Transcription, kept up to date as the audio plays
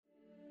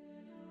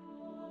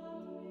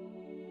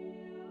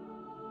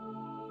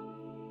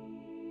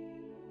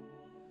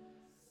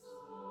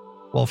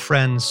Well,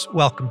 friends,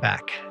 welcome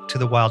back to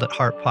the Wild at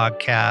Heart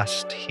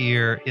podcast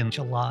here in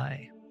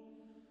July.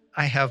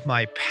 I have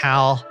my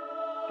pal,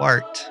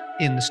 Bart,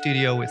 in the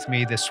studio with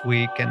me this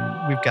week, and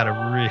we've got a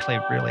really,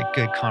 really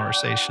good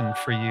conversation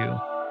for you.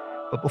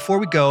 But before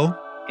we go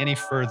any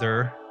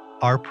further,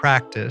 our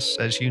practice,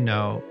 as you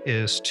know,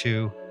 is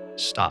to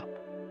stop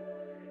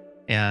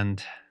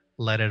and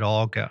let it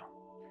all go.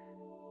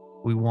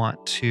 We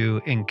want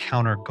to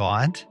encounter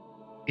God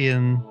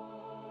in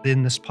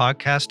this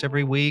podcast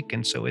every week.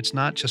 And so it's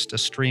not just a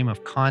stream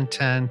of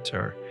content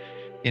or,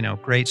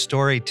 great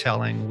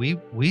storytelling.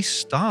 We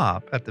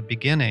stop at the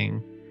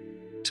beginning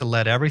to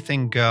let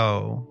everything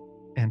go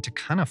and to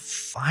kind of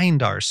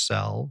find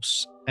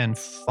ourselves and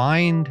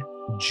find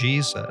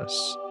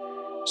Jesus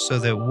so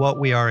that what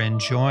we are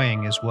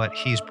enjoying is what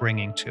he's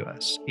bringing to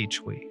us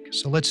each week.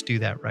 So let's do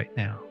that right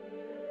now.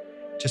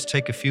 Just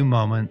take a few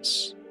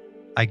moments.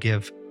 I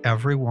give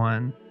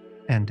everyone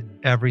and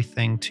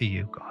everything to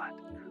you, God.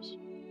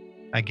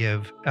 I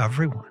give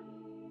everyone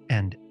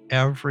and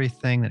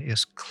everything that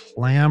is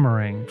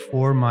clamoring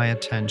for my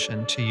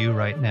attention to you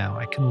right now.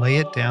 I can lay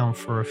it down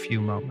for a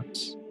few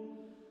moments.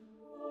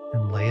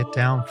 And lay it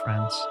down,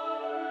 friends.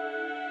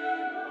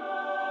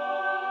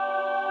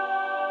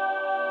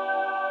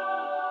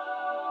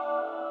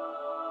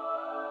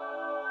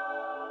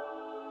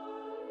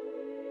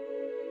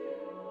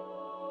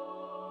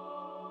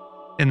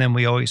 And then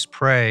we always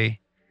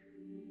pray,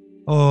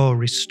 oh,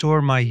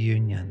 restore my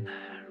union.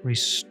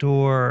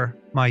 Restore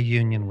my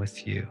union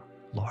with you,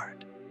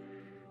 Lord.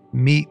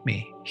 Meet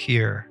me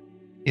here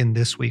in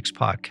this week's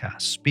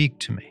podcast. Speak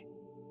to me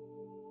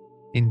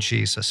in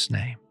Jesus'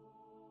 name.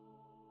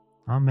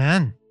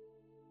 Amen.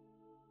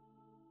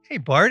 Hey,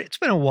 Bart, it's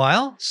been a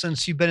while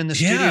since you've been in the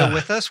studio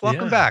with us.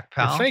 Welcome back,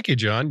 pal. Well, thank you,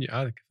 John.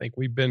 I think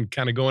we've been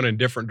kind of going in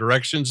different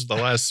directions the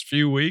last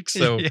few weeks.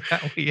 So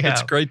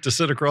it's great to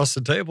sit across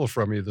the table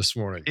from you this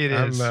morning. It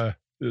is.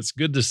 It's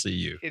good to see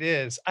you. It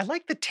is. I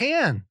like the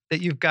tan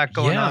that you've got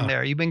going on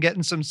there. You've been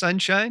getting some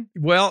sunshine?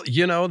 Well,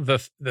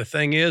 the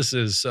thing is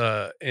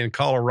in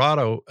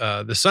Colorado,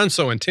 the sun's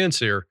so intense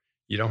here,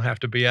 you don't have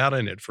to be out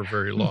in it for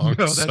very long.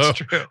 No, that's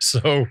true.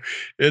 So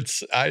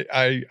it's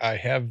I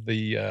have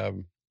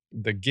the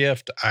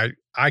gift,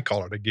 I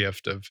call it a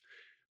gift of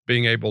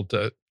being able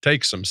to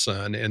take some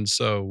sun. And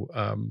so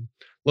a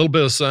little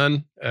bit of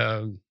sun,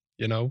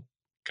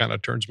 kind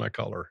of turns my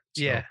color.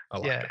 So I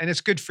like it. And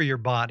it's good for your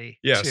body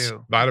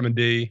too. Vitamin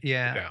D.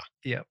 Yeah.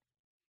 Yep.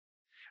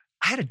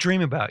 I had a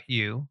dream about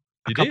you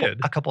did?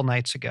 A couple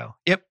nights ago.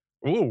 Yep.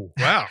 Oh,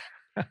 wow.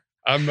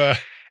 And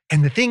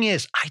the thing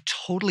is, I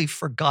totally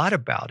forgot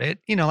about it.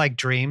 Like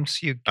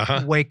dreams, you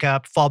wake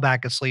up, fall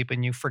back asleep,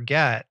 and you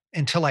forget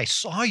until I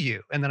saw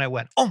you. And then I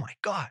went, oh my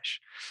gosh.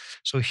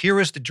 So here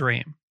was the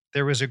dream.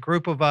 There was a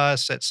group of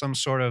us at some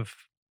sort of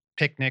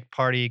picnic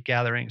party,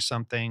 gathering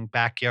something,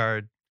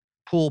 backyard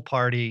pool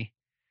party.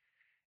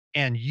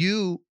 And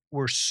you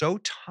were so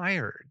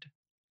tired,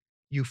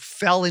 you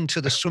fell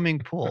into the swimming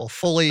pool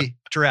fully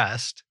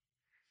dressed,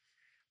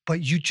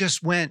 but you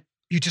just went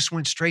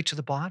straight to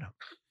the bottom.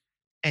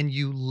 And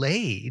you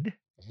laid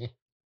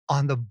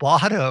on the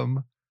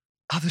bottom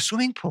of the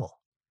swimming pool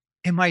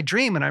in my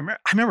dream. And I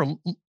remember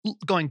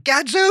going,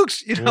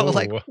 Gadzooks,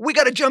 like, we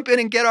got to jump in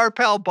and get our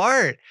pal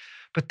Bart.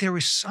 But there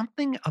was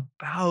something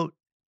about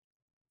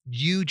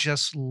you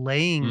just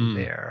laying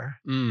there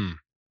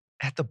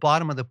at the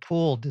bottom of the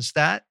pool. Does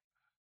that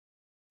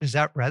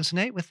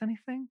resonate with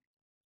anything?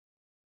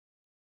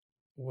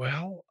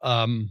 Well,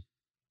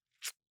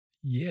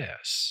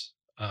 yes.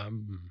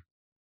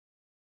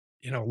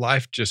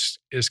 Life just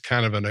is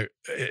kind of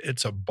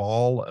it's a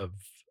ball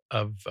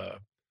of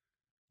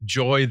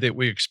joy that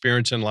we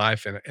experience in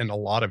life and a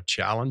lot of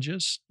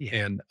challenges.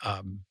 Yeah. And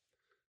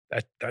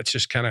that's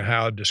just kind of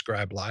how I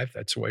describe life.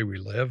 That's the way we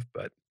live.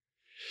 But,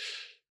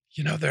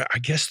 I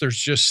guess there's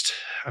just,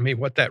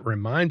 what that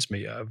reminds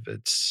me of,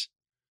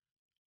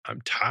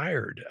 I'm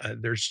tired.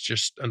 There's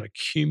just an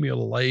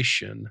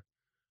accumulation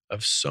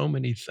of so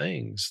many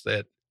things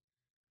that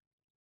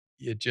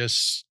you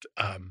just,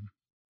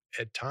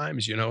 at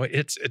times,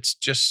 it's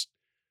just,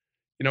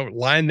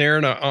 lying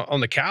there on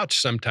the couch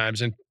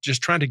sometimes and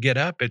just trying to get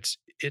up. It's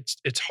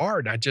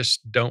hard. I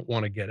just don't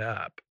want to get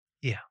up.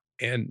 Yeah.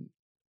 And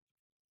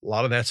a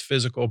lot of that's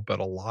physical, but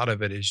a lot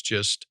of it is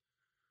just,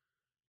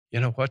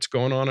 what's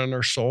going on in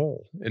our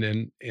soul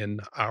and in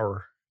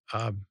our,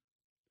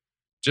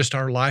 just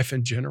our life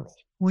in general.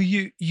 Well,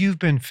 you've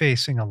been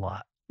facing a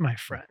lot, my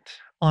friend,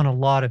 on a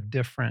lot of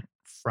different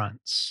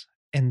fronts.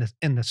 And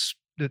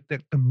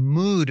the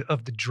mood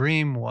of the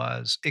dream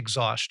was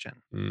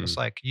exhaustion. It's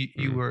like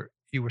you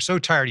were so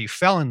tired you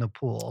fell in the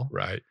pool,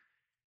 right?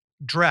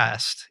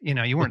 Dressed,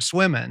 you weren't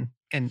swimming,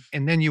 and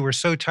then you were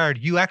so tired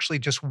you actually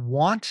just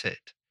wanted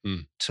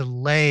to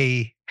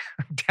lay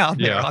down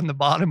there on the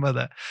bottom of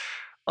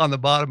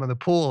the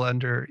pool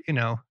under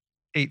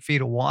 8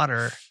 feet of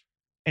water,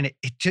 and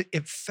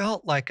it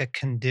felt like a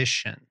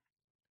condition.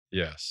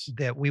 Yes.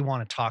 That we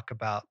want to talk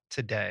about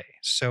today.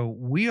 So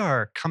we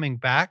are coming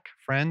back,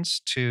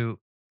 friends, to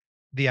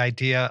the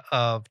idea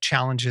of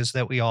challenges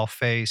that we all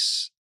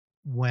face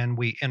when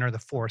we enter the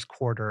fourth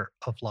quarter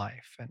of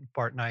life. And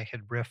Bart and I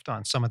had riffed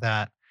on some of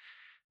that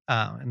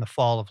in the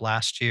fall of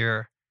last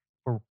year.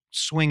 We're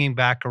swinging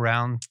back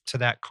around to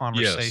that Yes.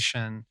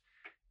 conversation.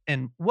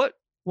 And what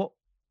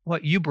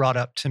what you brought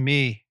up to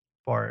me,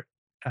 Bart,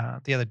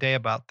 the other day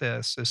about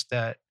this is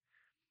that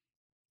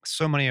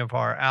so many of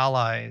our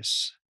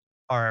allies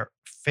are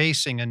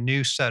facing a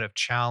new set of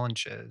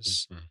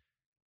challenges, Mhm.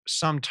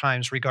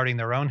 sometimes regarding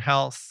their own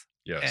health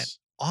and Yes.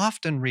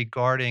 often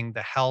regarding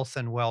the health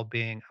and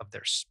well-being of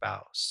their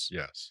spouse,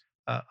 Yes.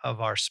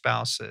 of our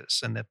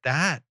spouses, and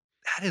that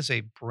is a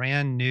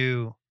brand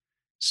new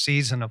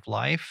season of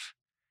life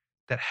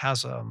that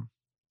has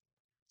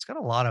it's got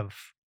a lot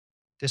of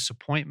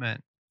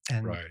disappointment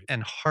Right.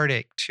 and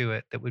heartache to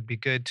it that would be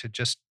good to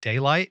just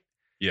daylight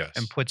and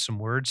Yes. put some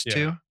words Yeah.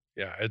 to.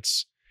 Yeah.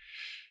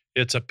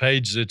 It's a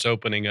page that's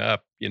opening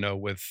up,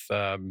 with,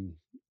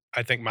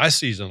 I think my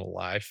season of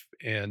life.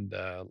 And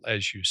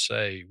as you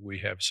say, we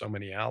have so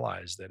many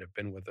allies that have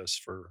been with us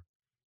for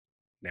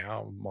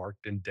now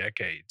marked in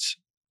decades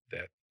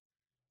that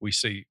we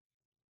see,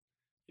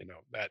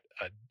 that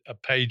a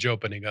page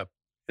opening up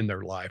in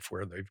their life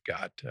where they've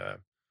got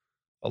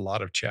a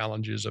lot of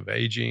challenges of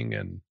aging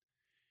and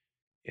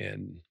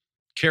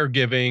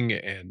caregiving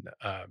and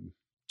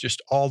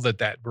just all that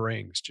that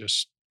brings.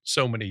 Just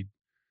so many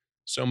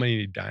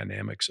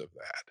dynamics of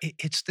that.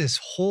 It's this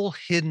whole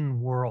hidden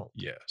world,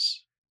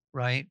 Yes.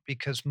 right?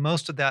 Because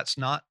most of that's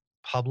not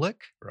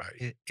public.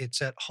 Right.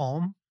 It's at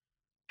home,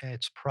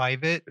 it's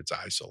private. It's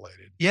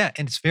isolated. Yeah,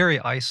 and it's very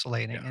Yeah.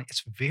 isolating and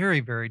it's very,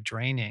 very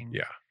draining.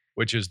 Yeah.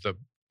 Which is the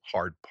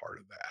hard part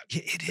of that,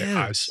 It the is.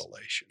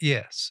 isolation.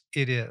 Yes,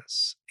 it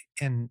is.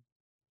 And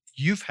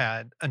you've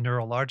had a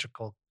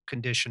neurological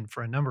condition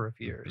for a number of Mhm.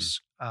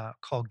 years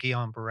called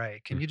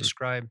Guillain-Barré. Can you Mhm.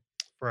 describe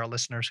for our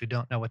listeners who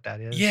don't know what that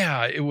is?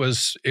 Yeah, it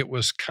was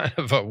kind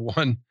of a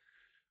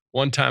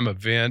one-time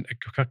event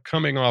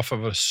coming off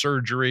of a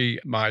surgery.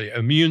 My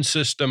immune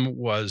system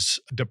was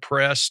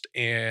depressed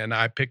and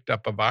I picked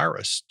up a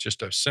virus,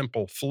 just a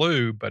simple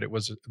flu, but it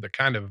was the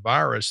kind of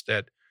virus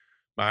that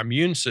my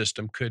immune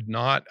system could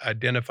not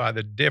identify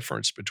the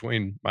difference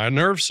between my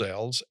nerve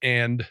cells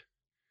and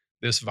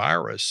this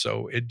virus.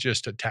 So it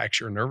just attacks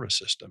your nervous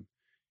system.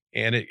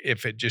 And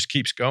if it just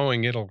keeps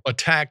going, it'll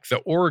attack the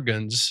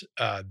organs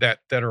that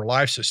are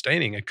life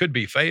sustaining. It could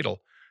be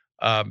fatal.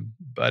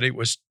 But it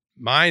was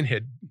mine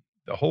had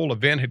the whole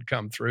event had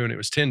come through, and it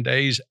was 10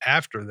 days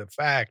after the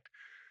fact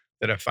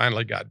that I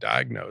finally got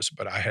diagnosed.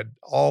 But I had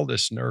all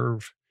this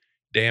nerve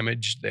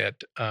damage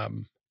that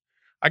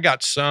I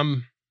got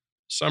some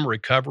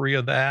recovery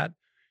of that.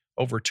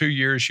 Over 2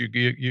 years, you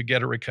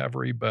get a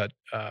recovery, but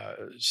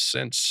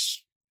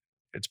since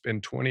it's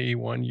been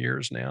 21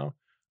 years now,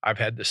 I've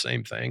had the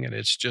same thing, and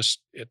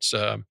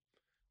man,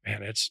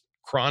 it's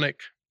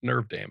chronic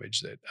nerve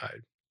damage that I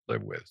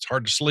live with. It's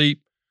hard to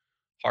sleep,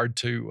 hard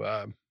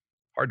to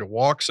hard to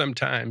walk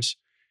sometimes,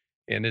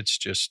 and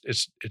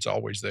it's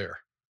always there.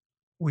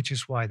 Which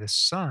is why the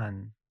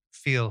sun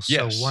feels so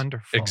Yes,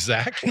 wonderful.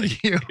 exactly,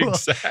 You will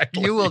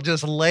you will exactly.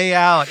 just lay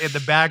out in the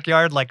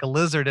backyard like a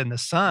lizard in the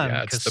sun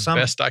Yeah, it's because the some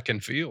best I can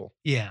feel.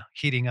 yeah,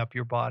 heating up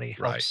your body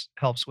Right,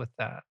 helps with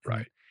that.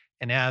 right.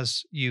 And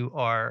as you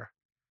are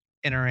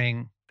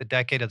entering the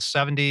decade of the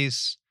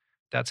 70s,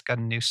 that's got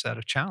a new set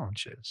of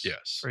challenges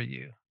Yes. for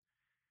you.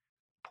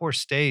 Poor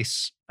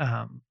Stace,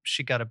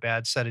 she got a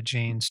bad set of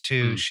genes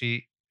too.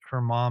 Mm. Her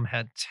mom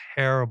had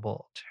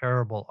terrible,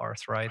 terrible Oh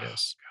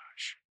arthritis,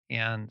 gosh.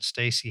 and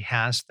Stacy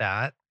has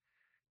that,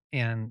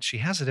 and she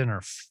has it in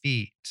her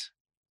feet.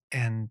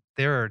 And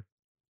there are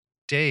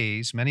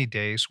days, many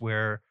days,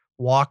 where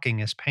walking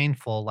is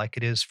painful, like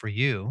it is for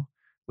you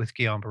with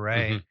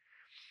Guillain-Barré. Mhm.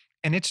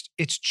 And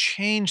it's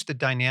changed the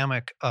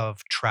dynamic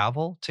of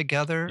travel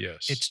together.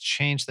 Yes. It's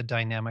changed the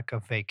dynamic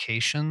of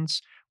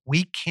vacations.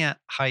 We can't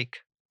hike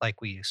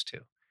like we used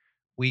to.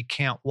 We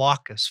can't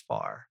walk as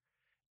far.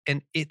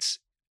 And it's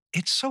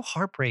so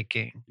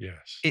heartbreaking.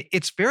 Yes.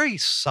 It's very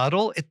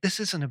subtle. This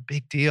isn't a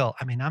big deal.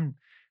 I mean,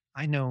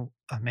 I know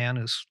a man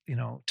who's,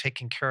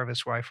 taking care of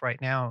his wife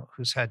right now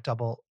who's had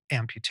double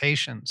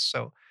amputations.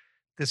 So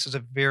this is a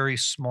very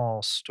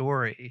small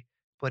story,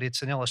 but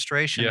it's an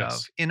illustration of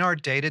Yes. in our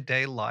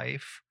day-to-day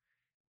life,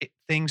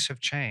 things have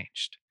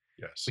changed.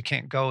 We Yes.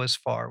 can't go as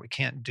far. We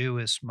can't do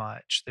as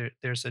much.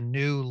 There's a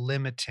new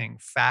limiting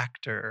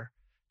factor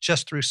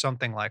just through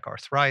something like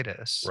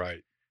arthritis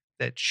Right.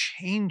 that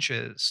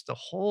changes the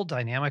whole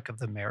dynamic of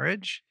the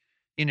marriage,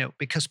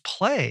 because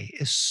play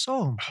is so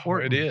Oh, it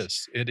important.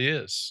 is. It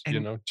is.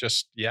 And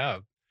Just yeah.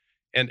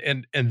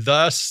 And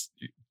thus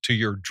to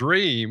your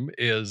dream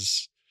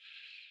is,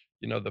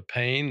 the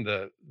pain,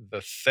 the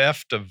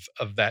theft of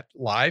that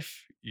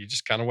life. You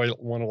just kind of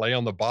want to lay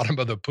on the bottom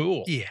of the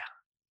pool. yeah,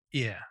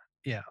 yeah,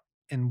 yeah.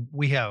 And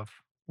we have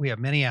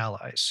many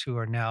allies who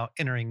are now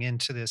entering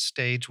into this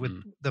stage with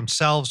Mm.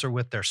 themselves or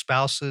with their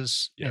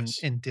spouses and Yes.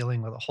 in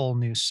dealing with a whole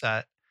new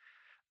set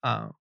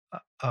uh,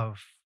 of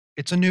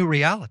it's a new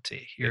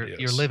reality. It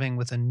You're is. living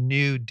with a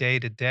new day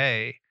to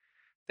day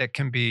that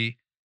can be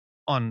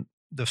on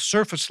the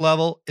surface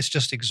level, it's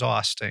just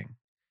exhausting.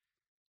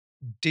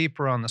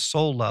 Deeper on the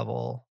soul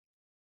level,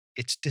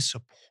 it's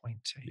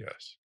disappointing.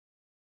 Yes.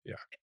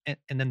 Yeah.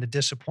 And then the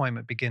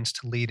disappointment begins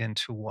to lead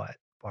into what,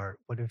 Bart?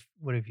 What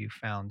have you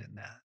found in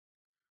that?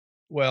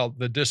 Well,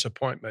 the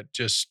disappointment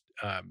just,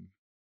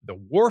 the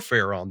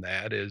warfare on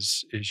that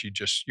is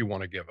you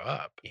wanna give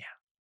up, Yeah,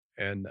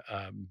 and,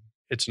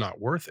 it's not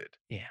worth it.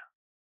 yeah.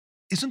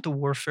 Isn't the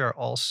warfare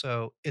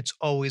also, it's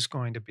always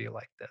going to be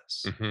like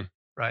this, Mhm.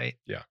 right?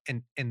 Yeah.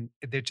 And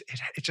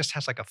it just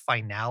has like a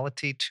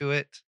finality to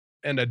it.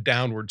 And a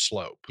downward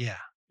slope.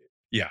 Yeah.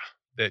 Yeah,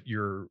 that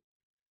you're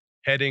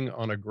heading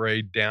on a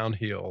grade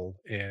downhill,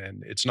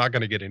 and it's not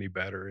gonna get any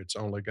better, it's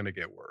only gonna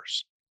get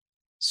worse.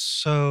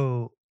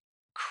 So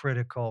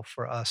critical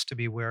for us to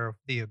be aware of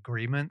the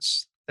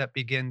agreements that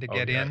begin to Oh,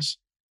 get in. yes.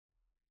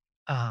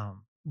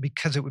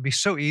 Because it would be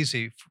so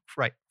easy,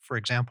 right? For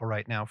example,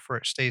 right now,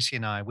 for Stacy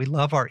and I, we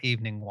love our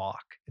evening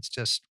walk. It's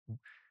just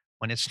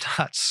when it's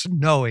not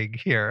snowing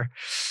here,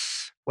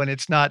 when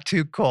it's not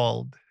too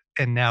cold,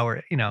 and now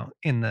we're,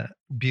 in the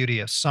beauty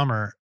of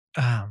summer.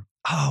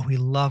 Oh, we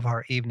love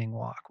our evening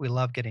walk. We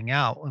love getting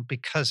out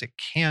because it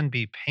can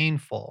be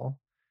painful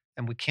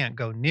and we can't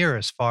go near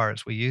as far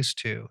as we used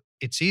to.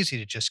 It's easy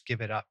to just give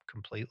it up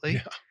completely.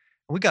 Yeah,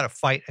 We got to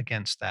fight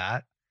against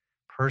that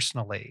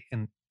personally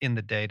in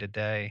the day to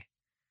day.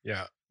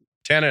 yeah.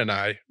 Tana and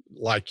I,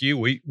 like you,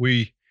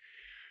 we've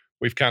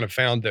kind of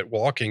found that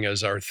walking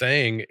is our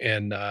thing,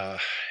 and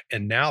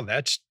now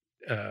that's,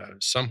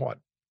 somewhat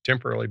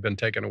temporarily been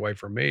taken away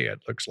from me. It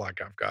looks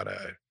like I've got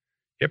a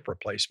hip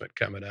replacement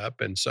coming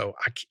up, and so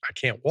I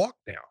can't walk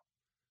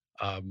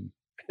now.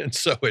 And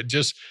so it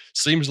just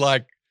seems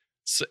like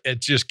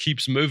it just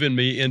keeps moving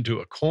me into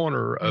a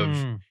corner of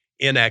Mm,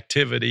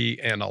 inactivity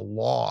and a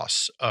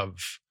loss of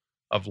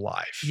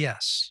life.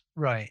 yes,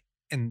 right.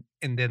 And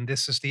then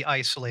this is the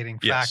isolating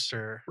Yes,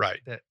 factor right.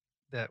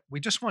 that we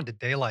just wanted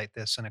to daylight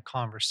this in a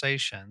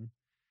conversation,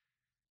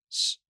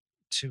 s-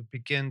 to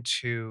begin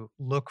to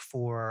look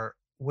for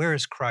where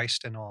is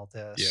Christ in all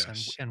this,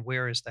 Yes. and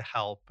where is the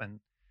help.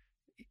 And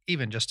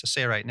even just to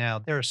say right now,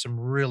 there are some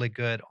really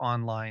good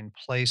online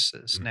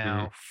places Mhm.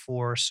 now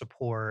for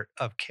support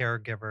of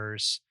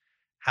caregivers,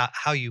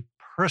 how you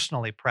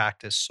personally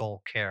practice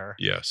soul care,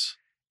 Yes.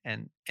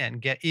 and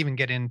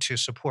get into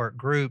support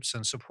groups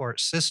and support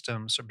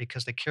systems, or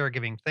because the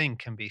caregiving thing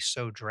can be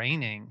so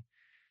draining,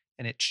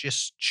 and it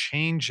just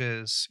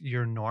changes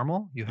your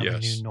normal. You have a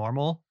new Yes.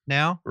 normal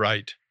now,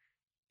 Right.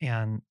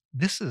 and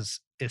this is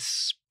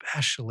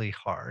especially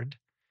hard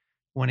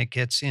when it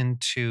gets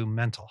into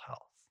mental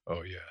health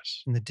Oh,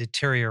 yes. and the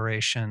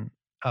deterioration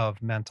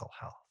of mental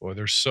health. Boy,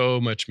 there's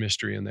so much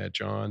mystery in that,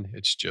 John.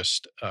 It's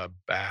just,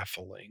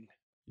 baffling,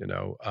 you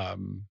know,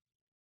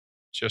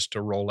 just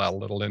to roll out a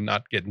little and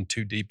not getting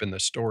too deep in the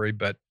story,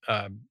 but,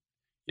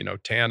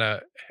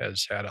 Tana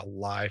has had a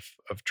life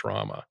of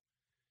trauma,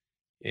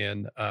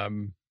 and,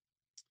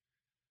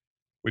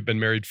 we've been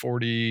married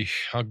 40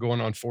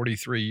 going on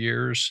 43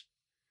 years,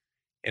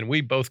 and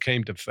we both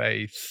came to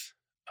faith,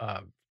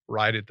 uh,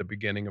 right at the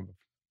beginning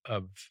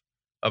of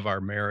of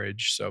our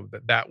marriage, so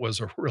that was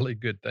a really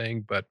good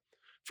thing, but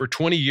for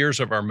 20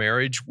 years of our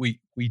marriage, we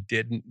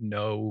didn't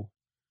know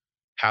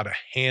how to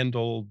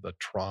handle the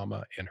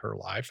trauma in her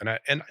life, and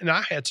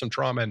I had some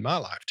trauma in my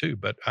life too,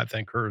 but I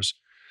think hers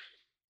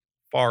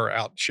far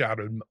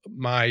outshadowed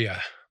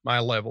my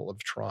level of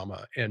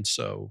trauma, and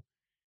so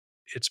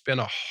it's been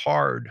a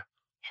hard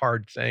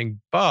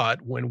thing,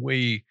 but when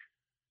we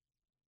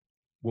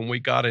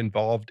got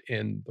involved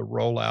in the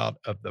rollout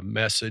of the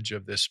message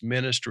of this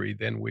ministry,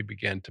 then we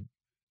began to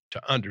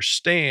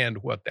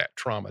understand what that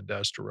trauma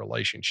does to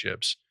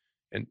relationships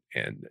and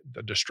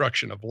the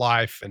destruction of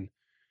life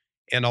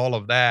and all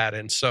of that.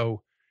 And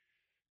so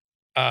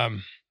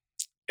um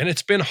and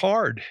it's been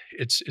hard.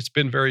 It's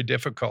been very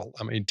difficult.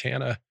 I mean,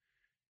 Tana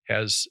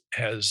has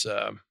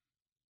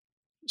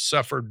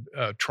suffered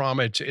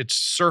trauma. It's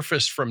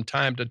surfaced from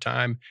time to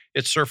time.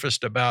 It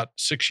surfaced about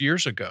 6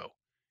 years ago,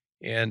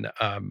 and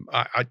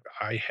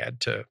I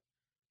had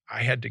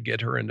to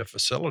get her in the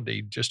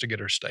facility just to get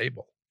her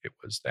stable. It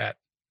was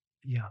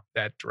Yeah.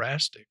 that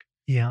drastic.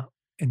 Yeah.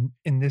 And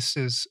this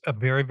is a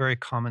very, very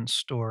common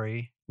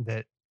story,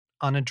 that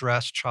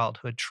unaddressed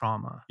childhood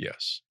trauma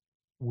Yes.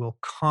 will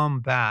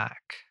come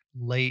back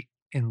later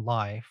in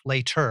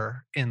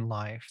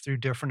life through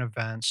different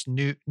events.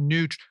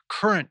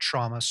 Current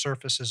trauma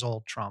surfaces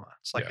old trauma.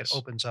 It's like it Yes.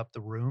 opens up the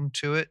room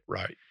to it,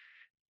 Right.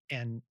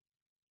 and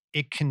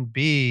it can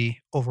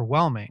be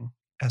overwhelming,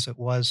 as it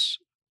was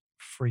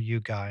for you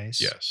guys.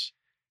 Yes.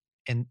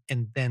 And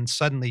then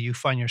suddenly you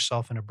find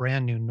yourself in a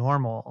brand new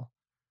normal,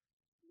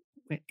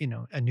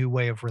 a new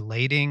way of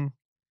relating.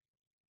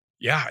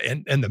 Yeah,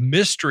 and the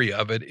mystery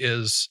of it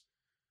is,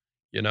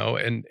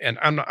 and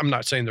I'm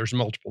not saying there's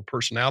multiple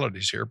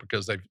personalities here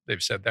because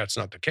they've said that's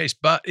not the case,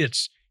 but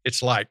it's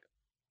like,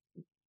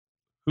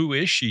 who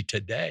is she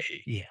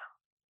today? Yeah.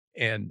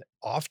 And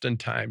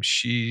oftentimes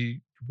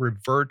she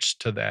reverts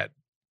to that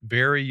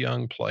very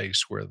young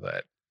place where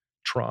that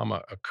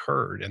trauma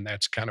occurred, and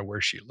that's kinda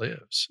where she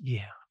lives.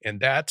 Yeah.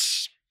 And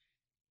it's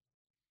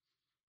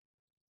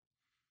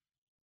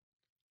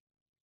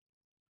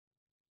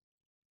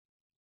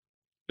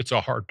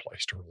a hard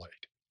place to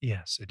relate.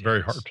 Yes, it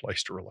Very hard is.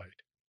 place to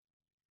relate.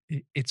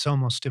 It's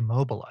almost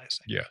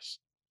immobilizing. Yes.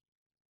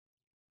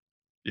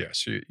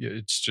 Yes,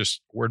 it's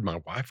just, "Where'd my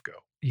wife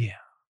go?" Yeah.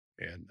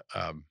 And,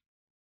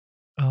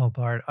 Oh,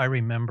 Bart, I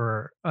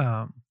remember,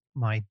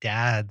 my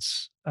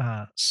dad's,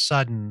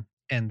 sudden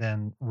and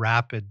then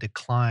rapid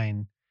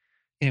decline.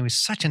 And he was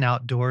such an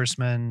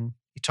outdoorsman.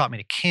 He taught me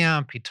to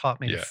camp, he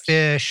taught me to yes.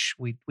 fish.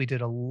 We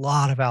did a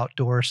lot of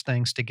outdoors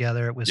things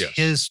together. It was Yes.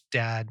 his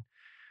dad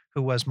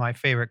who was my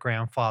favorite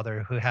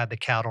grandfather who had the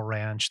cattle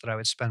ranch that I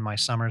would spend my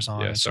summers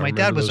on. And Yes, so I my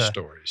dad remember was those a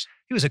stories.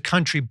 he was a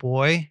country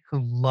boy who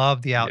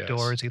loved the Yes.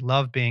 outdoors. He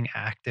loved being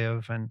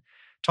active and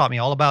taught me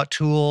all about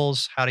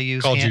tools, how to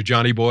use Called hand you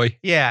Johnny Boy?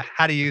 yeah,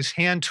 how to use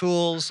hand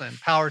tools and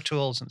power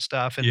tools and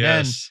stuff. And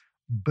then Yes.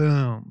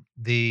 boom,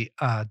 the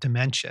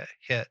dementia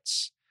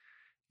hits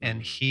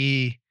and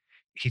Mhm.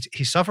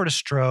 he suffered a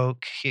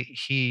stroke.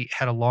 He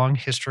had a long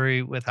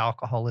history with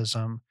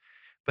alcoholism,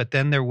 but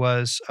then there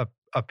was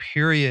a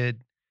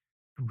period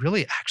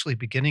really actually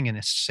beginning in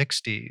his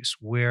 60s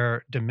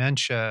where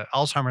dementia,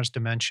 Alzheimer's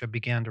dementia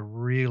began to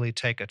really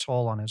take a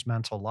toll on his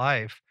mental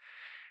life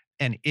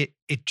and it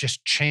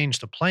just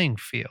changed the playing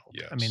field.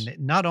 I mean, Yes.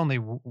 not only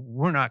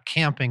we're not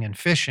camping and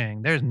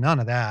fishing, there's none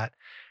of that,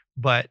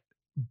 but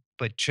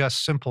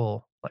just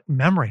simple like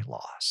memory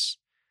loss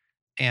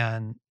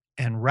and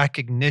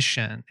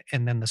recognition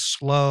and then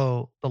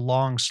the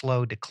long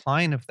slow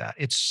decline of that.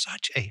 It's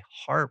such a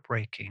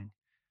heartbreaking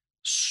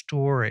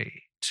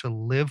story to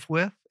live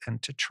with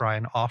and to try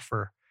and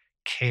offer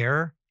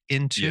care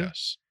into.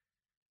 Yes.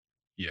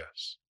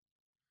 Yes.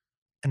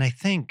 And I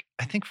think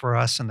for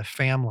us and the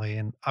family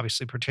and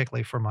obviously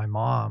particularly for my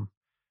mom,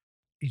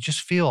 you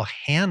just feel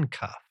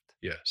handcuffed.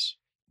 Yes.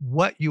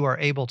 What you are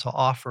able to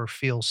offer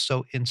feels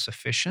so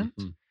insufficient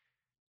Mhm.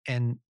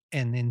 and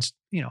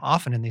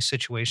often in these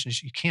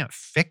situations you can't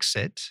fix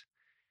it.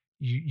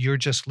 You're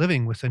just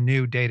living with a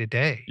new day to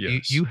day.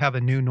 Yes. You have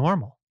a new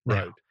normal now,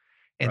 Right.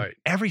 and Right.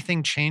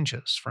 everything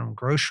changes from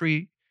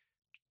grocery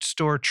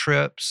store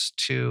trips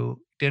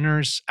to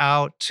dinners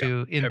out Yeah. to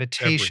Everything.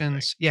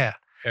 invitations. Yeah.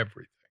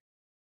 Everything.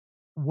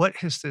 What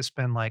has this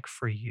been like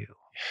for you?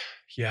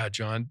 Yeah,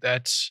 John,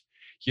 it's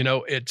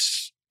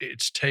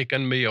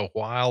taken me a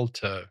while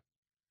to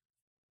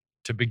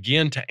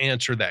begin to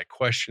answer that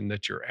question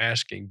that you're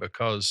asking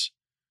because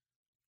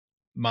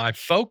my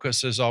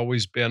focus has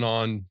always been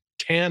on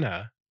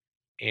Tana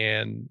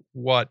and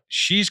what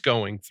she's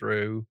going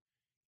through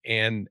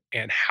and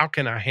how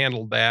can I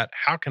handle that?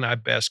 How can I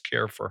best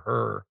care for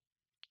her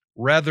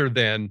rather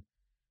than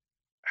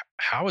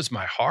how is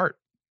my heart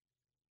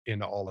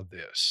in all of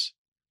this?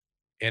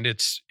 And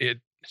it's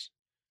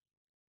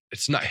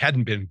not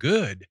hadn't been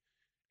good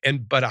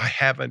but I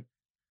haven't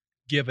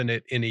given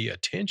it any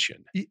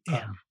attention.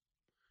 Yeah. Um,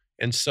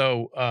 and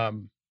so a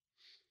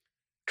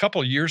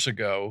couple years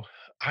ago,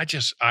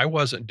 I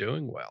wasn't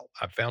doing well.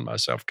 I found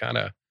myself kind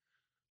of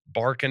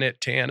barking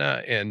at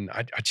Tana and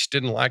I just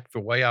didn't like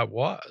the way I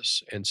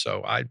was. And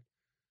so I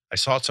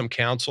sought some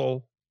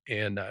counsel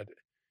and it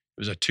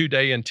was a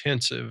 2-day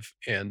intensive.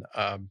 And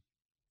I'd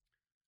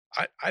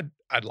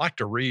like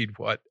to read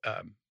what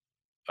a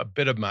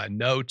bit of my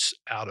notes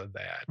out of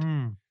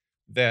Mm.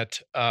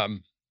 that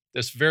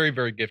this very,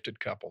 very gifted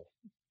couple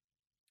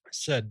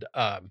said,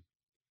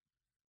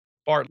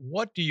 Bart,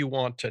 what do you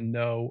want to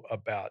know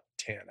about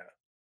Tana?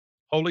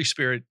 Holy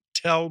Spirit,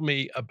 tell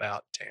me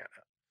about Tana.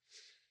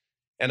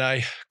 And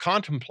I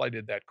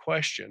contemplated that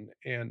question,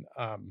 and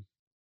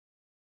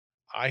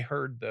I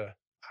heard the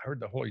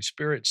Holy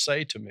Spirit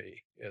say to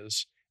me,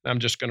 "Is and I'm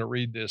just going to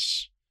read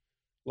this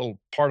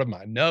little part of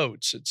my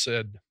notes." It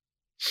said,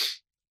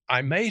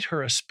 "I made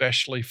her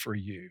especially for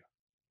you.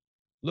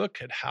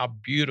 Look at how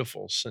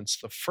beautiful since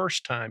the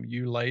first time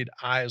you laid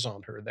eyes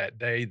on her that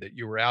day that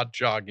you were out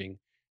jogging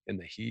in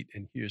the heat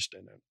in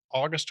Houston on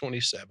August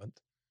 27th,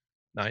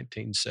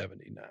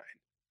 1979.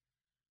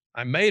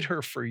 I made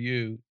her for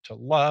you to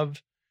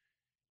love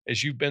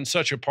as you've been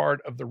such a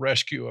part of the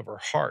rescue of her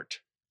heart.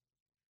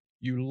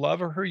 You love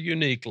her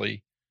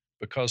uniquely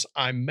because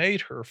I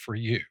made her for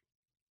you."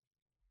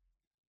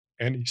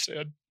 And he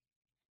said,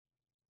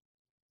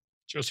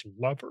 just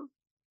love her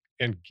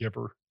and give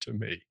her to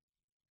me.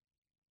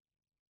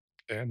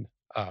 And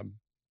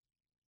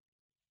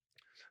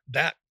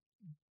that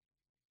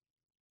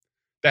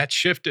that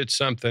shifted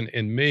something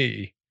in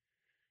me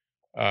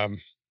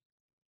um,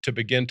 to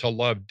begin to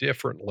love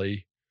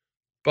differently,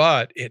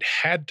 but it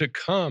had to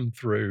come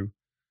through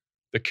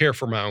the care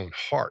for my own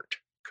heart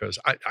because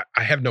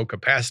I have no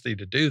capacity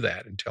to do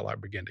that until I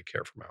begin to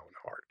care for my own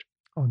heart.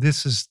 Oh,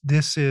 this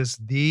is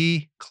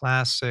the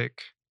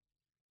classic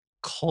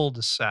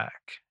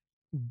cul-de-sac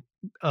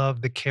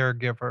of the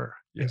caregiver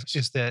Yes.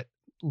 is that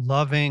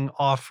loving,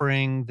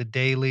 offering the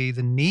daily,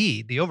 the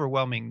need, the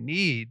overwhelming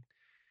need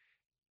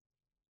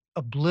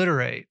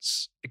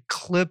obliterates,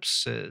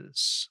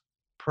 eclipses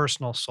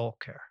personal soul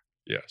care.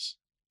 Yes.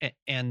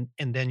 and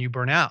then you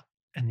burn out,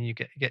 and then you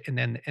get and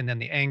then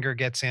the anger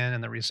gets in,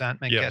 and the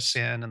resentment gets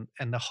Yes. in,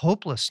 and the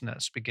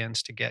hopelessness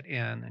begins to get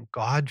in, and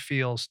God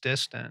feels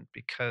distant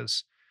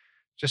because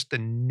just the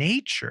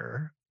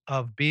nature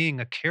of being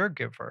a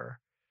caregiver,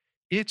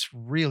 it's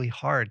really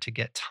hard to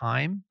get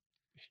time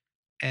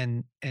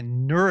and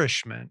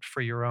nourishment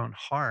for your own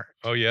heart.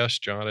 Oh, yes,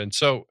 John, and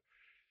so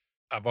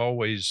I've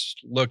always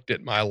looked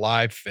at my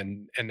life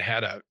and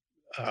had a,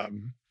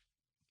 um,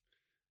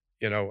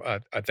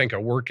 I think a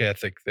work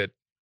ethic that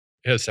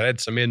has had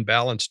some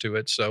imbalance to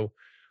it. So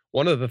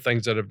one of the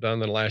things that I've done in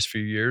the last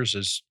few years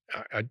is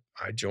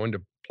I joined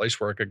a place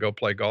where I could go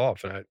play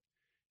golf, and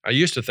I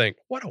used to think,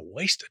 what a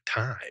waste of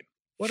time.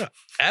 What a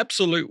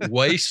absolute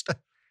waste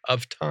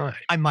of time.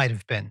 I might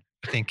have been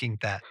thinking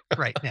that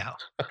right now.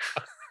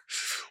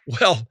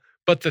 Well,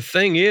 but the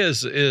thing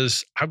is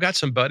I've got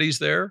some buddies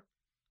there,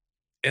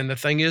 and the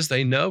thing is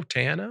they know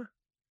Tana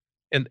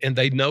and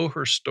they know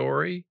her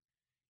story,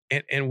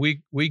 and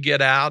we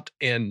get out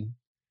and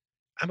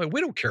I mean,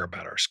 we don't care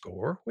about our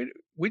score.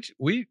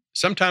 We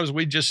sometimes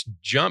we just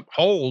jump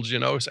holes,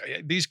 say,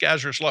 "Hey, these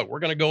guys are slow. We're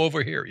gonna go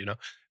over here."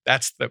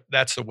 That's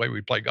the way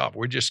we play golf.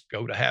 We just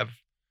go to have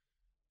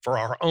for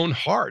our own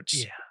hearts,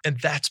 Yeah, and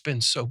that's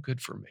been so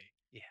good for me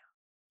yeah.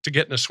 to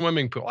get in a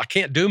swimming pool. I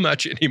can't do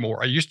much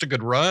anymore. I used to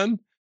could run.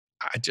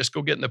 I just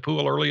go get in the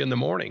pool early in the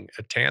morning.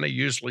 Tana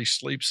usually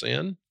sleeps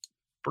in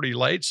pretty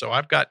late, so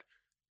I got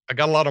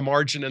a lot of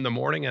margin in the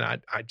morning, and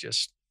I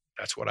just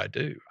that's what I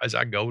do, as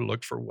I go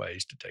look for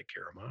ways to take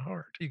care of my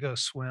heart. You go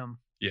swim.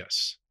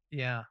 Yes,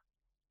 Yeah,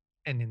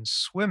 and in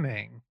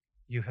swimming,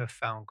 you have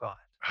found God.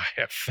 I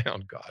have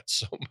found God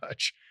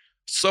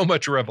so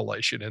much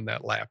revelation in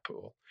that lap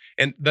pool.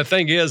 And the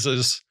thing is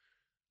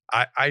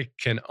I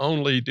can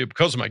only do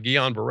because of my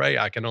Guillain-Barré,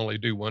 I can only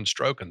do one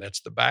stroke, and that's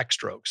the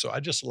backstroke. So I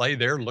just lay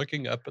there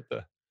looking up at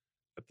the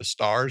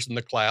stars and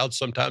the clouds.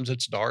 Sometimes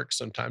it's dark,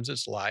 sometimes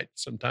it's light,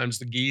 sometimes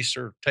the geese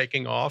are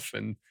taking off,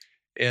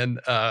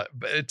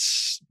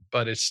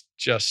 but it's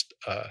just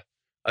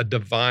a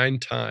divine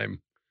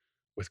time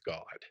with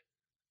God.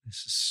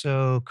 This is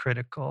so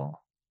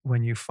critical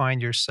when you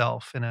find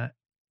yourself in a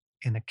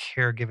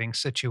caregiving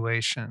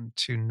situation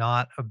to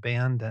not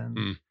abandon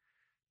Mm,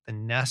 the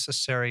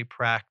necessary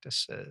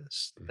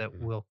practices that mhm.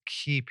 will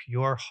keep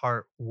your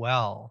heart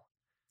well,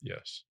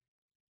 Yes.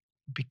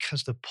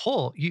 because the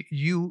pull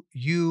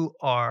you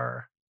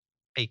are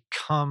a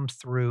come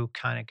through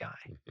kind of guy.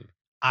 Mhm.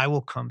 I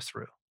will come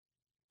through.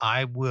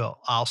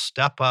 I'll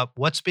step up.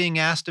 What's being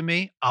asked of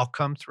me, I'll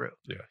come through.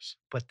 Yes.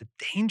 But the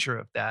danger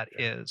of that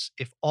Yeah. is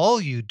if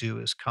all you do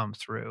is come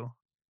through,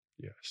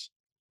 Yes.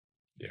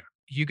 Yeah.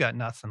 you got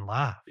nothing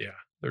left. Yeah.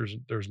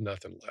 There's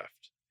nothing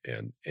left.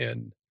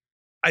 And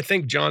I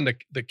think, John,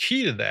 the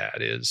key to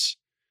that is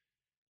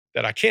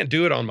that I can't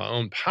do it on my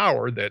own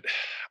power, that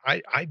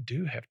I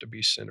do have to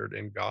be centered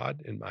in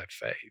God, in my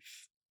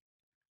faith.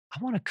 I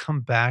want to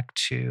come back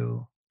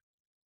to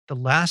the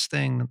last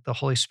thing that the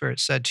Holy Spirit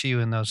said to you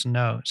in those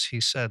notes.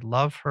 He said,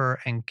 "Love her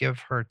and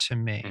give her to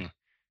Mm. me."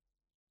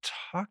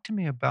 Talk to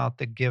me about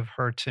the "give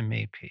her to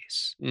me"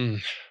 piece.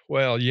 Mm.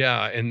 Well,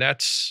 yeah, and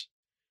that's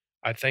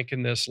I think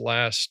in this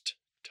last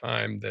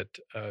time that,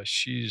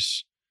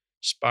 she's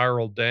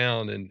spiraled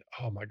down and,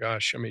 oh my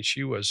gosh, I mean,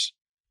 she was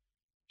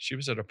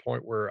at a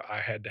point where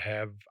I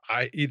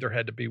either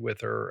had to be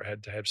with her or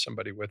had to have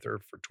somebody with her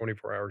for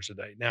 24 hours a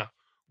day. Now,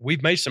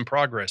 we've made some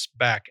progress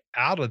back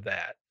out of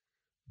that,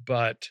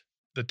 but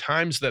the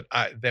times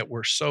that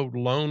were so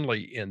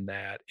lonely in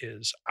that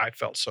is I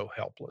felt so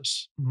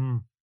helpless,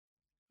 Mm,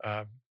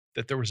 uh,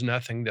 that there was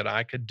nothing that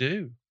I could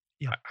do.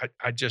 yep,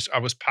 I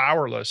was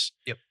powerless,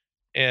 yep.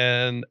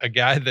 and a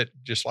guy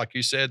that, just like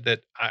you said,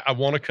 that I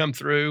wanna come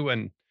through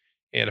and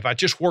if I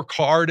just work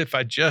hard, if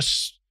I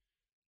just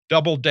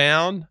double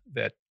down,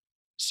 that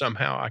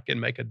somehow I can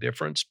make a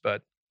difference.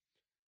 But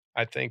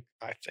I think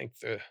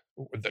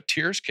the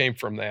tears came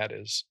from that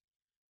is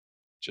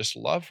just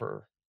love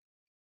her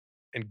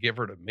and give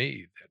her to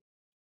me, that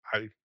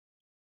I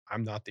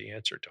I'm not the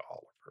answer to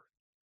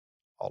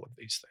all of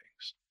these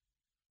things.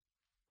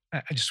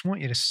 I just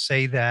want you to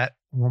say that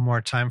one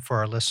more time for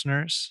our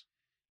listeners.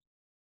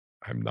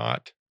 I'm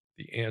not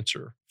the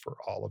answer for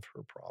all of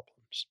her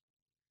problems.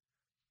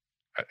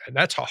 And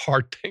that's a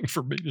hard thing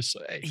for me to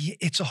say.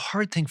 It's a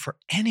hard thing for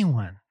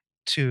anyone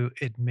to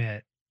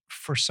admit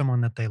for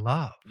someone that they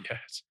love,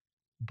 Yes.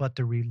 but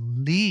the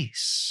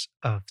release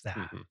of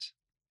Mhm.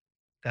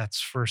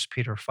 that's First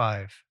Peter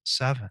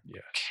 5:7.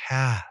 Yes.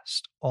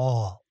 Cast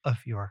all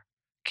of your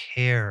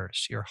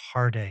cares, your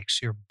heartaches,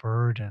 your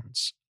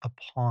burdens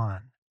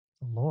upon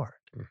the Lord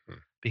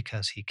Mhm.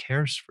 because he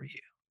cares for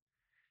you.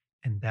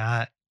 And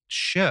that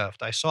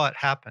shift, I saw it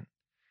happen.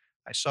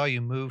 I saw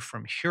you move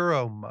from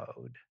hero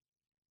mode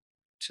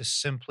to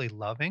simply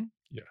loving.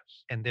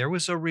 Yes. And there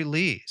was a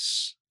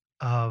release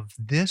of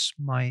this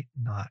might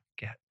not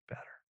get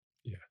better.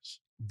 Yes.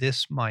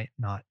 This might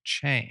not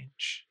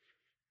change,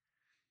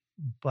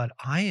 but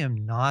I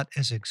am not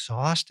as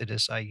exhausted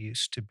as I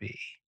used to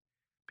be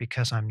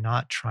because I'm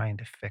not trying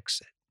to fix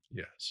it.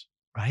 Yes.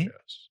 Right.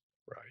 Yes.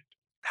 Right.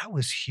 that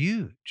was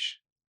huge.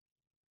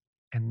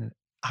 And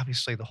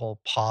obviously the whole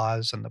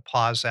Pause and the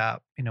Pause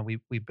app,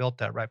 we built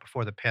that right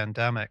before the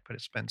pandemic, but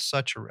it's been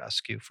such a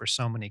rescue for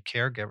so many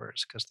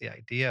caregivers because the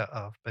idea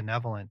of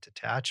benevolent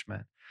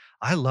detachment.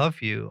 I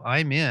love you.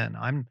 I'm in.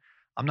 I'm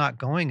not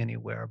going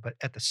anywhere, but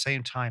at the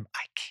same time,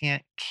 I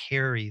can't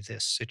carry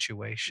this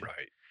situation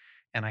Right.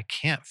 and I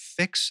can't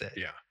fix it.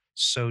 Yeah.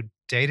 So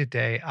day to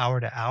day, hour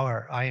to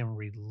hour, I am Yes.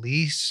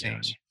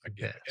 releasing I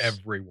give this.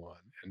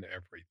 everyone and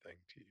everything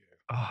to you.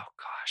 Oh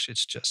gosh,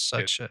 it's just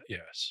It such a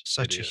yes, it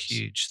such a is.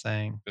 huge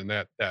thing. And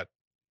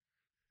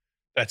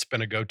that's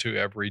been a go-to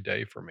every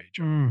day for me,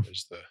 John, Mm,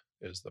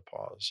 is the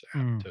pause app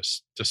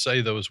mm. to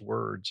say those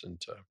words and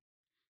to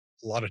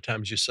a lot of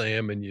times you say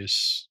them and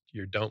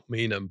you don't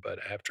mean them, but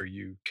after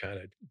you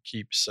kinda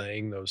keep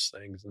saying those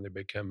things and they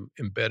become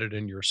embedded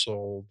in your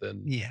soul,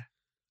 then Yeah.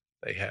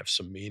 they have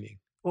some meaning.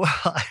 Well,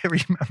 I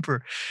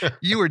remember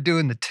you were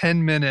doing the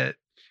 10-minute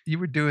you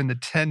were doing the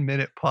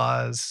 10-minute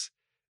pause,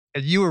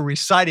 and you were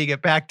reciting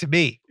it back to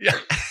me. Yeah.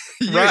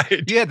 You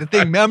Right. you had the Right.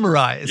 thing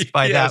memorized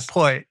by that Yes.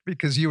 point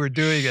because you were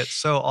doing it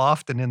so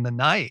often in the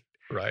night,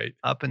 Right.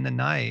 up in the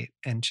night,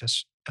 and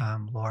just,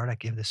 "Lord, I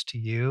give this to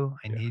you.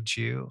 I Yeah. need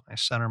you. I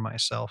center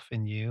myself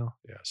in you."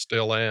 Yeah.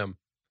 Still am.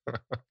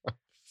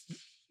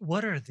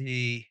 What are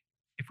the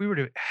if we were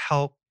to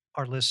help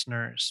our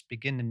listeners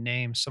begin to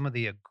name some of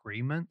the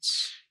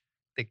agreements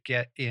that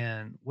get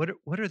in, what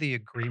are the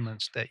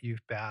agreements that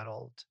you've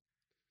battled?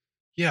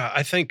 Yeah,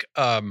 I think,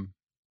 I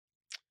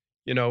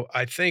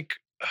think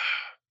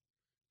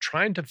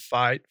trying to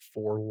fight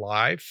for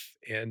life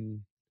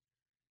and,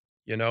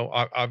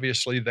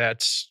 obviously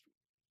that's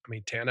I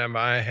mean, Tana and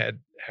I had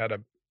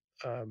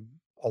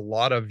a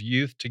lot of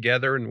youth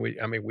together and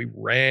we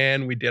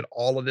ran, we did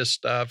all of this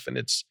stuff and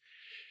it's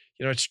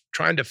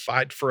trying to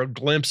fight for a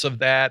glimpse of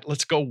that.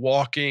 Let's go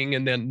walking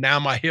and then now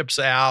my hip's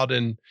out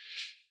and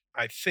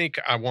I think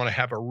I want to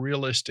have a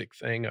realistic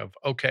thing of,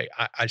 okay,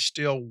 I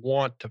still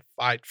want to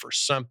fight for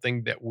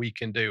something that we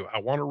can do. I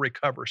want to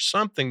recover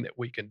something that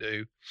we can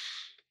do,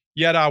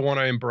 yet I want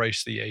to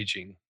embrace the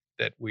aging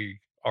that we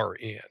are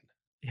in.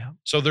 Yep,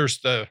 So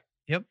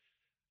yep,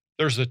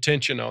 there's the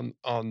tension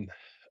on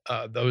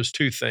those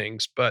two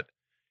things. But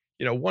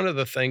one of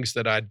the things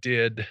that I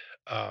did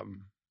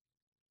um,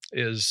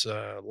 is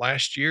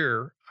last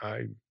year.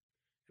 And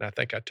I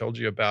think I told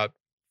you about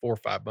 4 or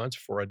 5 months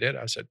before I did.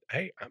 I said,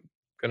 "Hey, I'm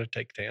going to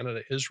take Tana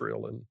to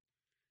Israel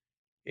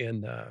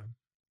in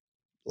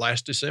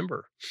last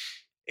December."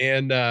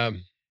 And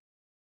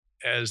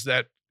as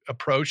that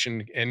approached,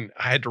 and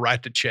I had to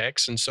write the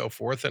checks and so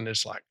forth, and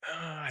it's like, oh,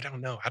 I don't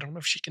know. I don't know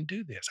if she can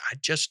do this. I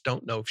just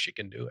don't know if she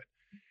can do it.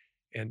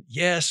 And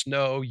yes,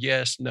 no,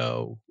 yes,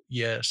 no,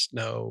 yes,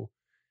 no.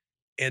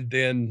 And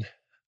then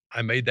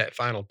I made that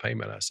final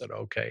payment. I said,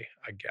 okay,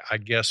 I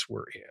guess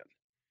we're in.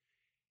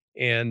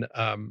 And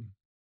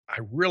I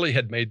really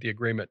had made the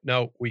agreement.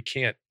 No, we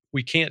can't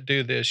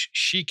do this.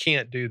 She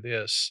can't do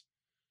this.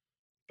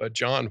 But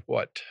John,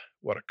 what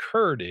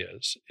occurred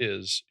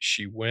is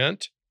she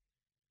went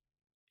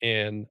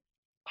and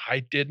I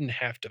didn't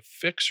have to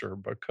fix her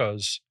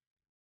because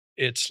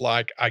it's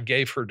like I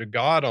gave her to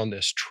God on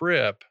this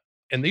trip.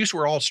 And these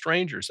were all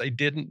strangers. They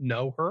didn't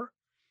know her,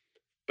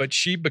 but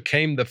she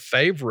became the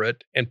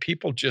favorite and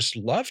people just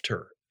loved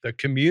her. The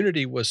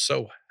community was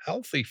so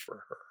healthy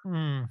for her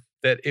mm,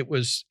 that it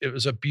was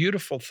a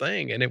beautiful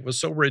thing and it was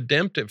so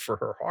redemptive for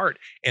her heart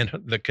and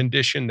the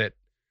condition that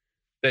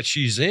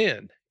she's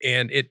in.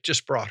 And it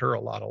just brought her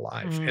a lot of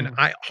life. And mm,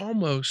 I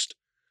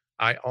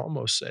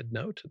almost said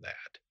no to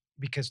that.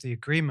 because the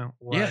agreement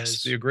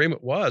Yes, the was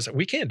agreement was,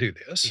 "We can't do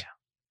this. yeah,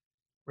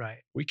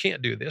 right, We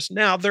can't do this."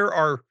 Now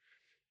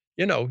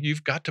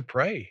you've got to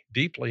pray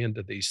deeply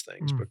into these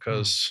things mhm,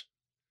 because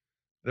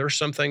there are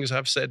some things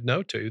I've said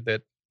no to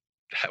that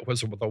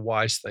was the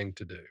wise thing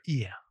to do.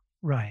 yeah,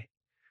 right,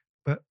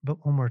 but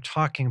when we're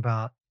talking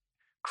about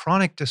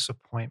chronic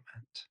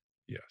disappointment,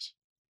 Yes.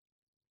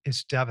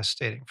 is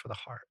devastating for the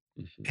heart.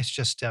 Mhm. It's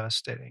just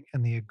devastating,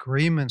 and the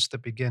agreements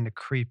that begin to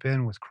creep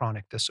in with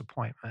chronic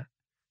disappointment,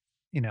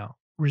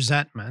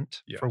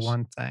 resentment for Yes.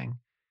 one thing,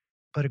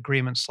 but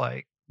agreements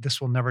like, "This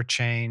will never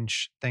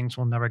change, things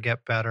will never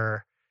get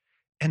better,"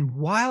 and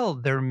while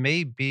there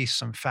may be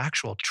some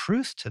factual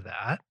truth to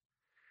that,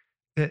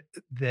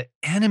 the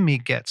enemy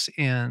gets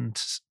in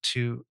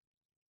to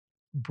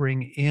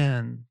bring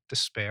in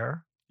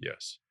despair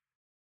Yes.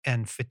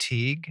 and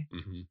fatigue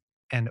Mhm.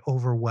 and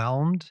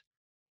overwhelmed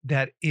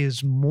that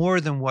is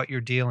more than what you're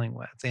dealing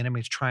with. The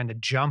enemy's trying to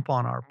jump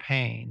on our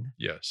pain.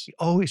 Yes. He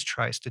always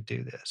tries to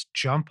do this,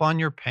 jump on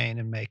your pain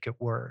and make it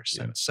worse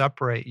and Yes.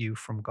 separate you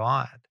from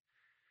God.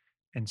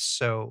 And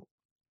so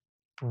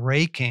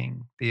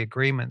breaking the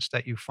agreements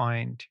that you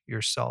find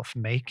yourself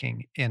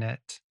making in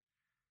it.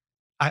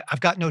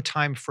 I've got no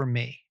time for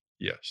me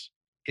Yes.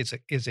 is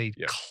a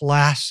Yeah.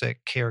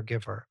 classic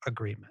caregiver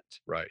agreement.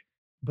 Right.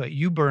 But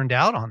you burned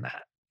out on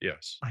that.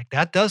 Yes. Like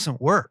that doesn't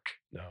work.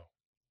 No.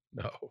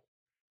 No.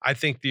 I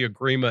think the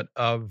agreement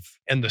of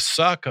and the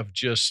suck of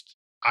just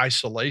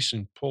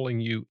isolation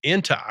pulling you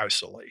into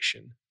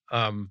isolation,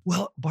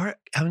 Well, Bart,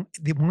 one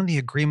of the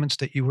agreements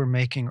that you were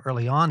making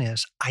early on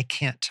is, "I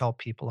can't tell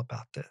people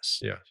about this.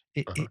 Yes.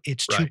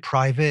 It's too Right.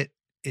 private.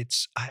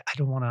 I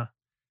don't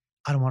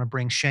wanna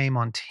bring shame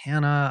on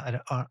Tana. I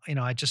don't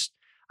I just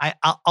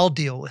I'll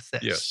deal with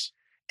this." Yes.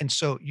 And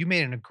so you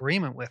made an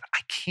agreement with,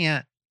 "I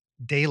can't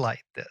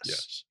daylight this,"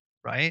 Yes.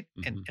 right?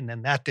 Mhm. And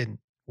then that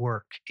didn't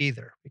work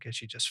either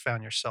because you just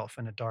found yourself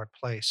in a dark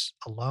place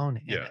alone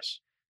in it Yes.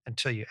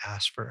 until you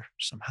asked for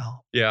some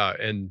help. Yeah,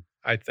 and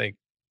I think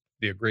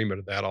the agreement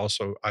of that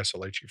also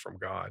isolates you from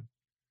God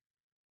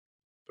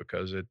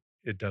because it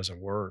doesn't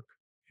work,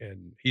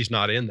 and he's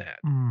not in that.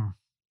 Mm,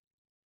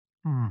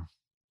 mm.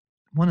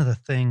 One of the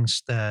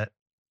things that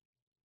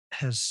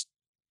has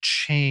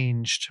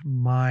changed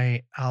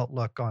my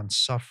outlook on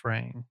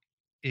suffering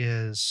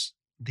is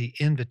the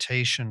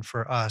invitation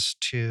for us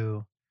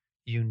to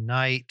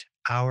unite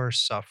our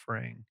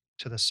suffering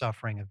to the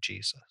suffering of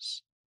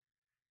Jesus.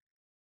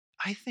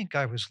 I think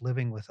I was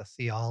living with a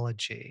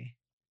theology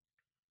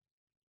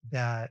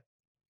that,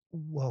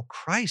 well,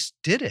 Christ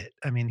did it.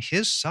 I mean,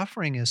 his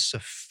suffering is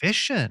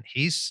sufficient.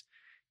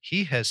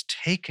 He has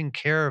taken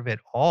care of it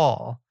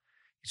all.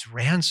 He's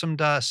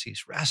ransomed us,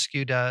 he's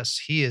rescued us.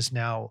 He is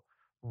now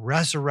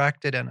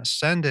resurrected and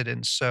ascended.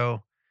 And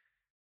so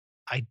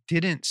I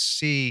didn't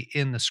see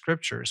in the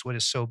scriptures what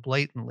is so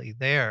blatantly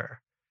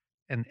there.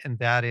 And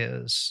that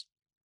is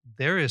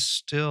there is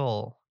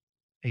still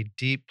a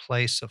deep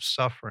place of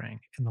suffering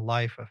in the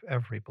life of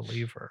every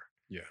believer.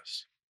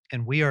 Yes.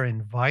 And we are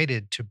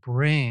invited to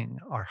bring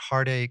our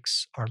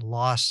heartaches, our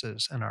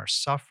losses, and our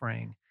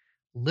suffering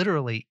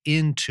literally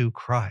into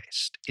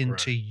Christ,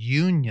 into Right.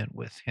 union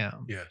with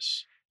Him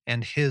Yes.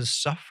 and His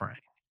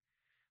suffering.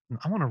 And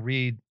I want to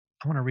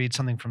read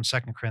something from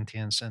Second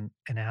Corinthians and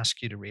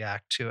ask you to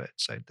react to it.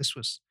 So this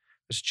was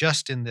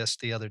just in this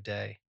the other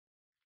day.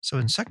 So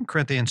in Second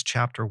Corinthians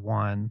chapter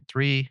 1,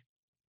 3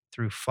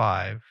 through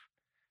 5,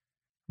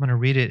 I'm going to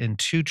read it in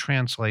two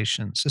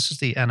translations. This is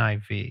the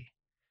NIV.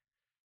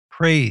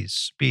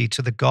 Praise be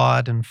to the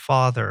God and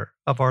Father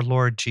of our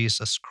Lord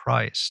Jesus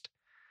Christ,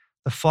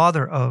 the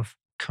Father of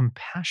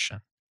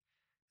compassion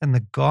and the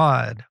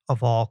God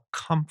of all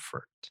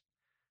comfort,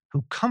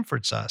 who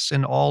comforts us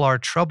in all our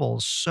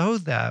troubles so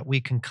that we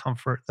can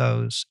comfort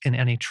those in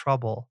any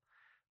trouble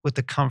with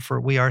the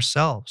comfort we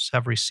ourselves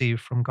have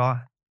received from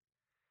God.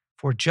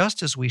 For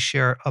just as we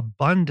share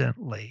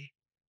abundantly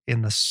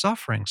in the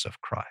sufferings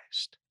of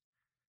Christ,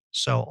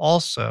 so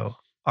also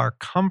our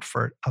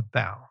comfort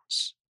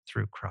abounds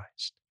through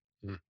Christ.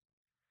 Mm.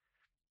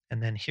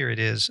 And then here it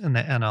is in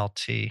the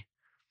NLT.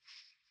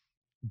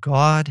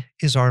 God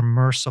is our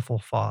merciful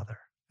Father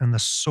and the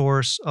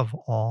source of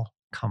all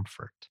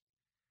comfort.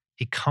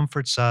 He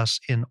comforts us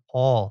in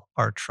all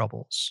our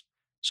troubles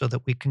so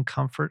that we can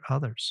comfort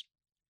others.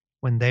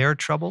 When they are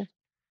troubled,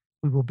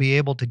 we will be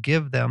able to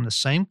give them the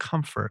same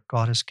comfort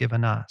God has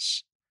given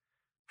us.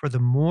 For the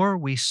more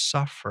we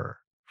suffer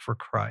for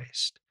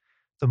Christ,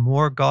 the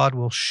more God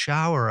will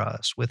shower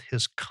us with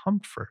his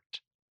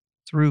comfort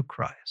through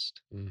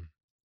Christ. Mm.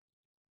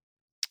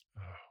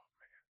 Oh,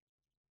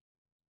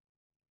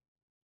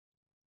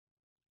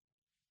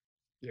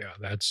 yeah,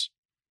 that's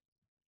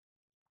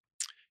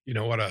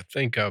what I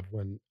think of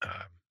when,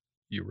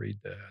 you read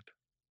that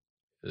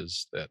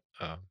is that,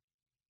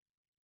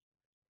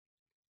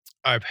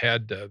 I've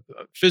had,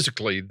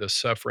 physically, the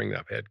suffering that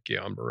I've had,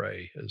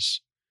 Guillain-Barré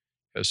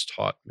has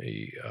taught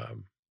me,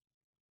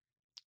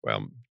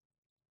 well,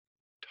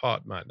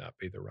 taught might not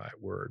be the right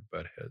word,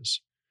 but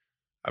has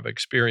I've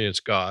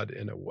experienced God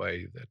in a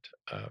way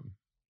that,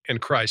 in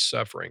Christ's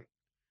suffering,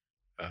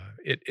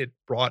 it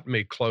brought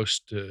me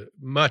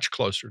much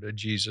closer to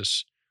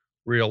Jesus,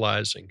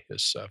 realizing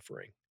his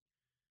suffering.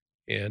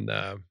 And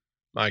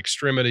my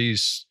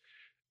extremities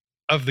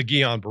of the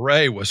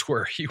Guillain-Barré was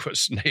where he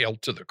was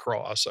nailed to the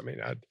cross. I mean,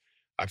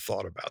 I've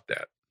thought about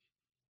that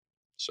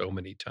so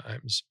many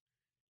times,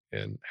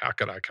 and how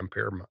could I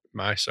compare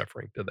my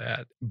suffering to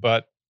that?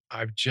 But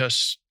I've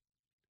just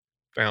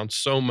found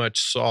so much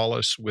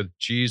solace with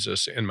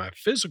Jesus in my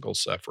physical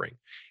suffering.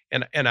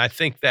 And I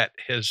think that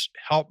has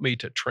helped me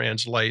to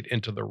translate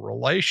into the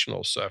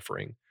relational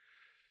suffering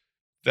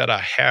that I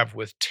have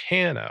with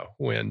Tana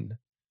when,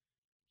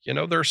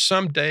 there's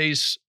some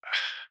days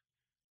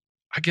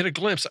I get a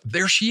glimpse.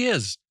 There she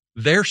is.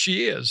 There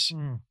she is.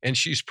 Mm, And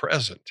she's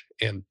present.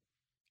 And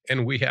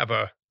we have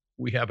a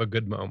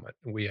good moment.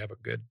 We have a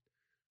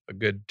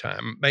good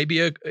time.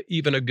 Maybe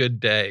even a good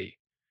day.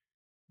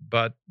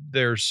 But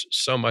there's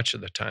so much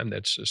of the time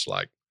that's just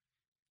like,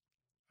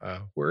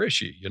 where is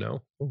she?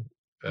 Oh,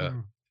 Uh,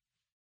 mm,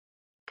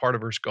 part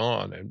of her's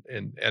gone,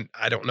 and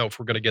I don't know if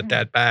we're gonna get mm,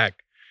 that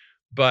back.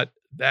 But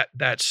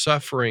that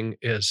suffering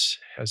has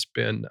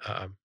been,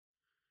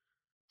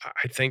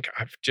 I think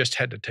I've just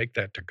had to take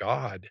that to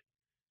God.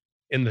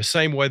 In the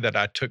same way that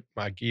I took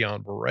my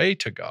Guillain-Barré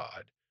to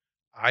God,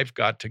 I've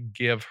got to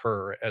give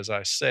her, as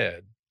I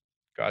said,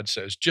 God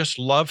says, "Just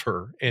love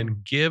her mm,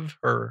 and give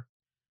her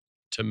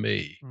to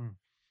me." mm.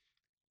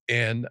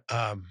 And,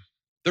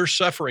 there's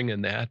suffering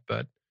in that,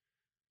 but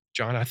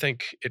John, I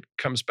think it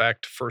comes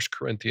back to First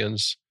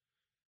Corinthians.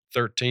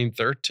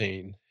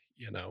 13:13,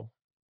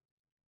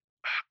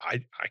 I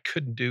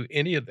couldn't do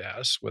any of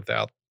this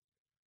without,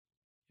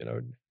 you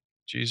know,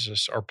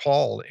 Jesus or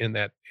Paul in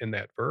that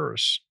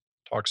verse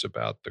talks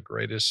about the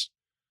greatest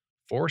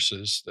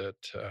forces that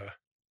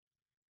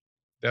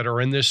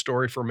are in this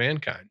story for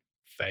mankind.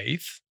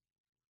 Faith.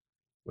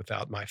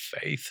 Without my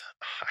faith,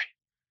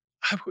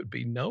 I would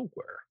be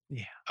nowhere.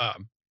 Yeah.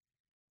 Um,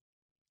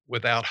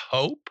 without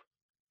hope,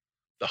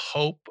 the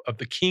hope of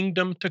the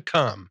kingdom to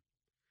come.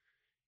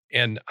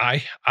 And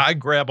I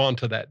grab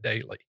onto that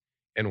daily.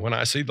 And when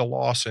I see the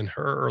loss in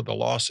her or the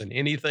loss in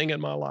anything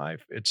in my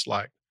life, it's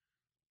like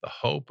the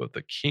hope of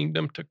the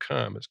kingdom to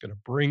come is going to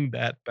bring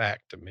that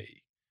back to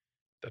me.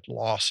 That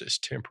loss is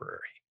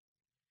temporary.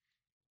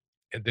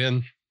 And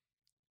then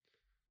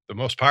the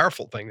most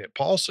powerful thing that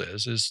Paul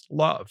says is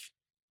love,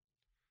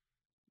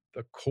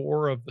 the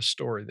core of the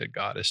story that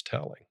God is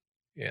telling.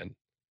 And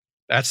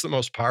that's the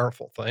most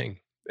powerful thing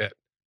that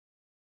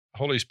the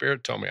Holy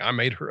Spirit told me. I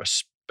made her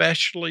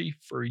especially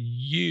for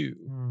you.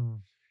 Mm,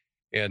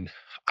 And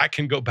I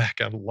can go back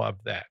and love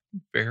that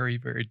very,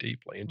 very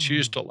deeply and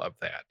choose mm, to love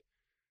that,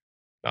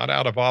 not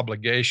out of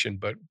obligation,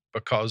 but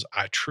because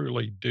I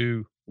truly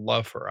do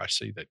love her. I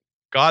see that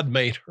God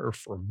made her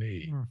for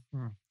me mm,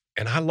 mm,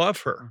 and I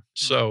love her. mm, mm.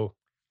 So,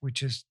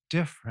 Which is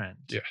different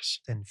yes,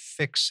 than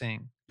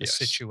fixing the yes,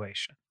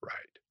 situation, right,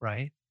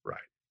 right? right.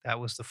 That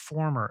was the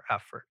former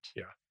effort,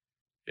 Yeah,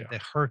 yeah, the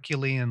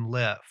Herculean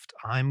lift.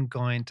 I'm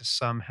going to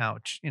somehow,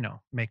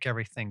 make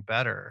everything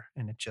better.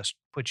 And it just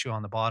puts you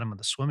on the bottom of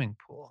the swimming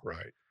pool.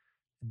 right.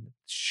 And the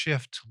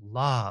shift to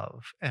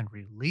love and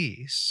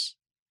release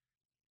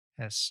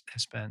has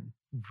been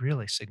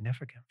really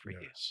significant for you.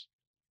 Yes,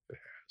 it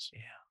has. Yeah.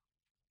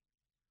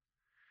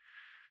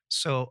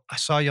 So I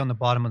saw you on the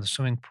bottom of the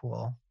swimming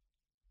pool,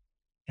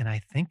 and I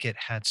think it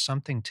had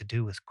something to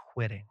do with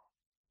quitting.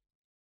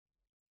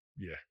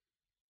 Yeah.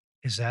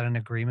 Is that an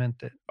agreement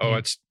that Oh, needs?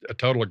 it's a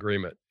total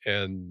agreement.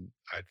 And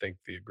I think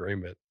the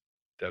agreement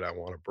that I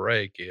want to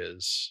break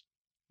is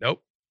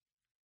nope,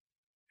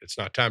 it's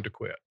not time to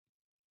quit.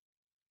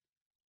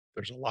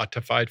 There's a lot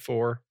to fight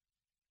for,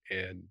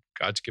 and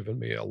God's given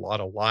me a lot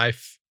of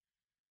life,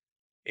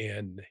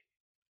 and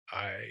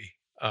I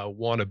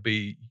want to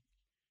be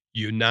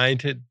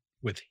united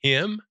with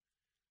Him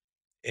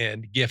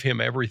and give Him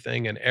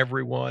everything and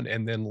everyone,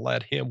 and then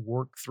let Him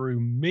work through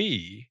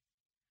me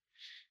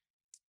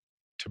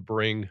to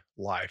bring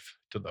life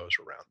to those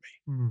around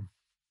me. Mm.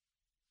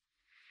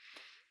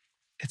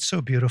 It's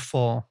so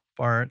beautiful,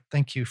 Bart.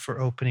 Thank you for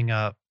opening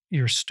up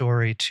your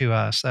story to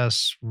us.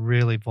 That's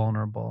really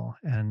vulnerable.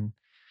 And,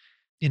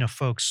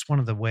 folks, one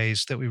of the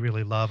ways that we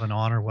really love and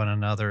honor one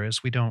another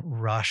is we don't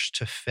rush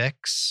to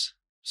fix.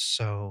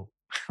 So,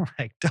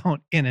 like,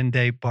 don't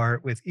inundate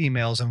Bart with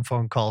emails and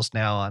phone calls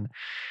now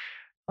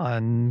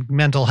on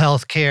mental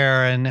health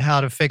care and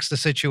how to fix the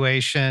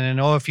situation. And,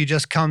 oh, if you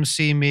just come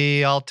see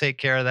me, I'll take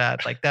care of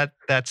that. Like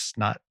that's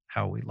not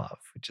how we love.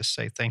 We just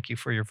say thank you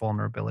for your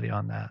vulnerability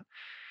on that.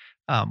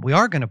 We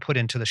are going to put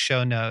into the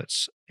show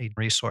notes a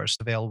resource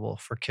available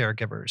for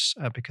caregivers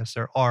because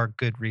there are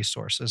good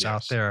resources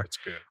out Yes, there that's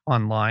good.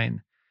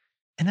 online.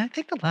 And I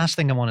think the last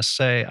thing I want to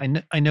say,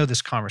 I know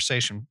this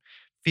conversation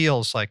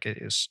feels like it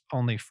is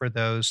only for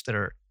those that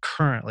are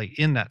currently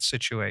in that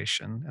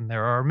situation, and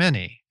there are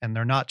many, and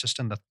they're not just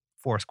in the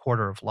fourth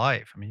quarter of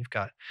life. I mean, you've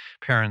got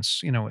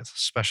parents, with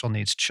special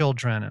needs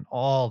children and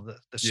all the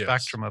Yes.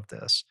 spectrum of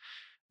this.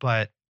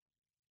 But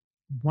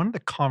one of the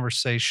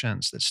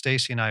conversations that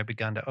Stacy and I have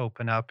begun to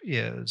open up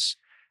is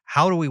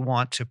how do we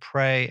want to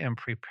pray and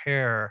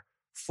prepare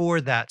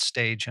for that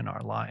stage in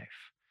our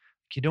life?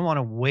 You don't want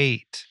to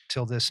wait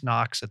till this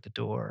knocks at the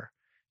door.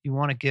 You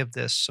want to give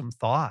this some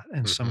thought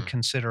and some Mhm.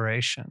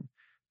 consideration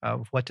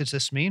of what does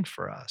this mean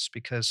for us?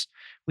 Because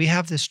we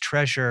have this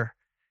treasure,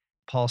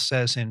 Paul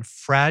says, in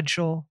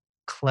fragile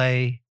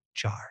clay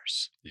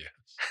jars. Yes.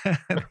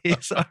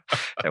 These are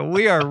and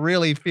we are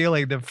really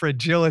feeling the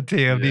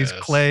fragility of these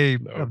Yes. clay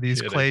No of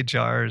these kidding. clay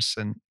jars,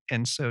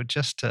 and so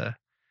just to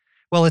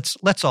well,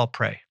 let's all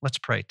pray. Let's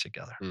pray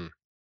together. Mm.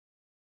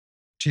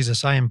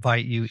 Jesus, I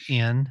invite you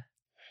in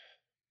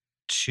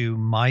to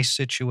my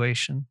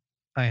situation.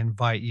 I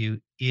invite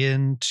you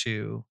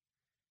into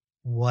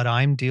what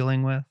I'm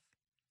dealing with,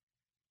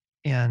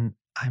 and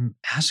I'm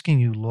asking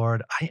you,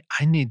 Lord,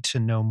 I need to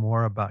know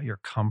more about your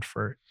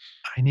comfort.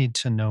 I need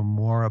to know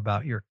more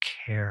about your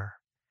care.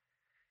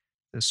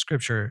 The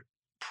scripture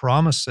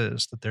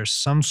promises that there's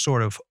some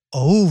sort of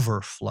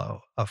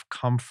overflow of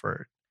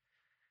comfort.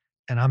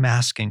 And I'm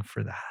asking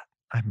for that.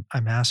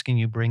 I'm asking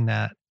you bring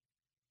that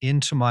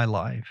into my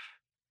life.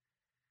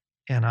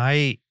 And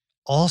I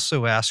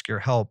also ask your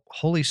help,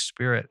 Holy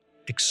Spirit,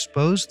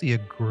 expose the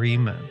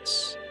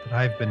agreements that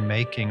I've been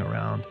making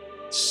around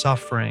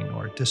suffering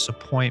or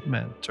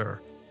disappointment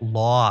or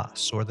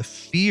loss or the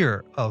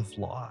fear of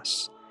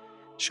loss.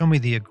 Show me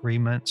the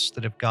agreements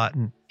that have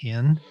gotten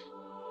in.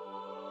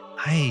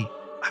 I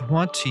I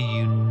want to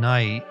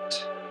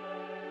unite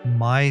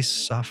my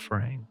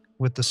suffering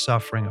with the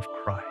suffering of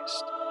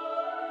Christ,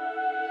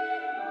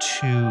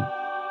 to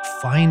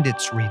find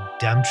its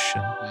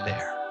redemption Mm.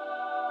 there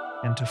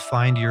and to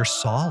find your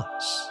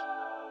solace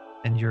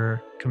and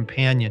your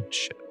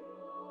companionship.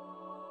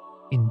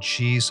 In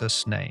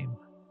Jesus' name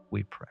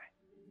we pray.